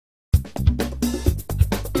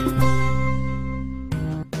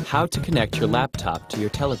How to connect your laptop to your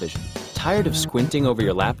television. Tired of squinting over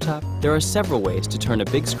your laptop? There are several ways to turn a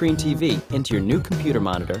big screen TV into your new computer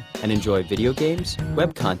monitor and enjoy video games,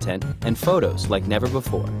 web content, and photos like never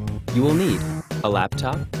before. You will need a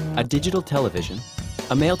laptop, a digital television,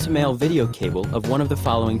 a male-to-male video cable of one of the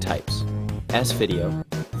following types: S-Video,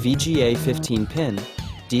 VGA 15-pin,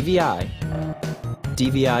 DVI,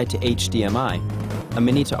 DVI to HDMI, a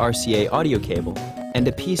mini to RCA audio cable, and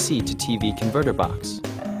a PC to TV converter box.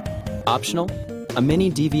 Optional: a mini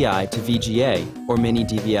DVI to VGA or mini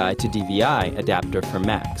DVI to DVI adapter for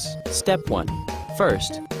Macs. Step 1.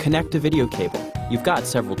 First, connect a video cable. You've got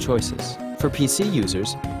several choices. For PC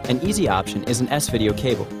users, an easy option is an S-Video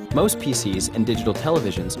cable. Most PCs and digital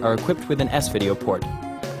televisions are equipped with an S-Video port.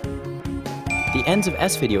 The ends of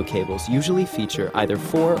S-Video cables usually feature either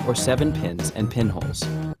 4 or 7 pins and pinholes.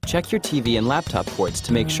 Check your TV and laptop ports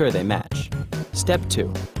to make sure they match. Step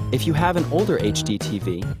 2. If you have an older HD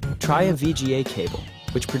TV, try a VGA cable,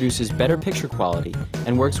 which produces better picture quality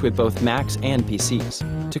and works with both Macs and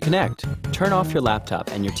PCs. To connect, turn off your laptop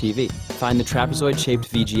and your TV. Find the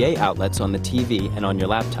trapezoid-shaped VGA outlets on the TV and on your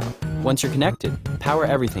laptop. Once you're connected, power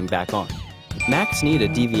everything back on. Macs need a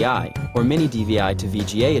DVI or mini DVI to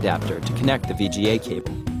VGA adapter to connect the VGA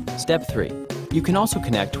cable. Step 3. You can also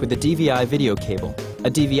connect with a DVI video cable.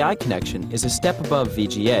 A DVI connection is a step above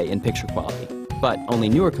VGA in picture quality, but only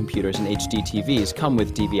newer computers and HD TVs come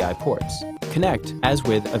with DVI ports. Connect as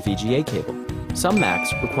with a VGA cable. Some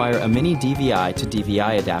Macs require a mini DVI to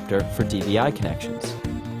DVI adapter for DVI connections.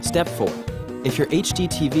 Step 4. If your HD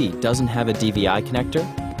TV doesn't have a DVI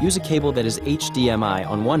connector, use a cable that is HDMI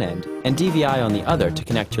on one end and DVI on the other to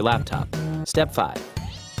connect your laptop. Step 5.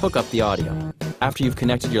 Hook up the audio. After you've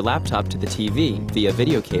connected your laptop to the TV via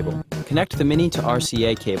video cable, connect the mini to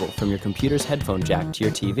RCA cable from your computer's headphone jack to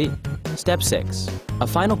your TV. Step 6. A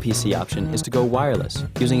final PC option is to go wireless,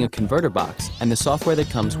 using a converter box and the software that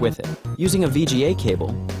comes with it. Using a VGA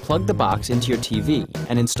cable, plug the box into your TV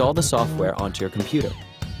and install the software onto your computer.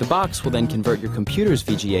 The box will then convert your computer's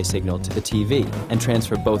VGA signal to the TV and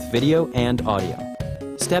transfer both video and audio.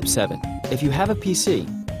 Step 7. If you have a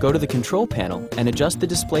PC, go to the control panel and adjust the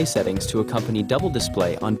display settings to accompany double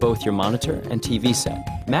display on both your monitor and TV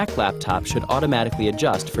set. Mac laptops should automatically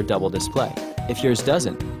adjust for double display. If yours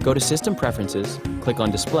doesn't, go to System Preferences, click on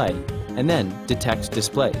Display, and then Detect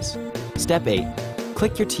Displays. Step 8.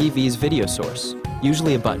 Click your TV's video source,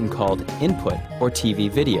 usually a button called Input or TV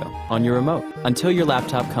Video, on your remote, until your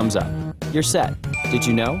laptop comes up. You're set. Did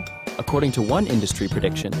you know? According to one industry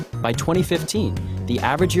prediction, by 2015, the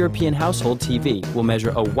average European household TV will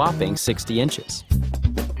measure a whopping 60 inches.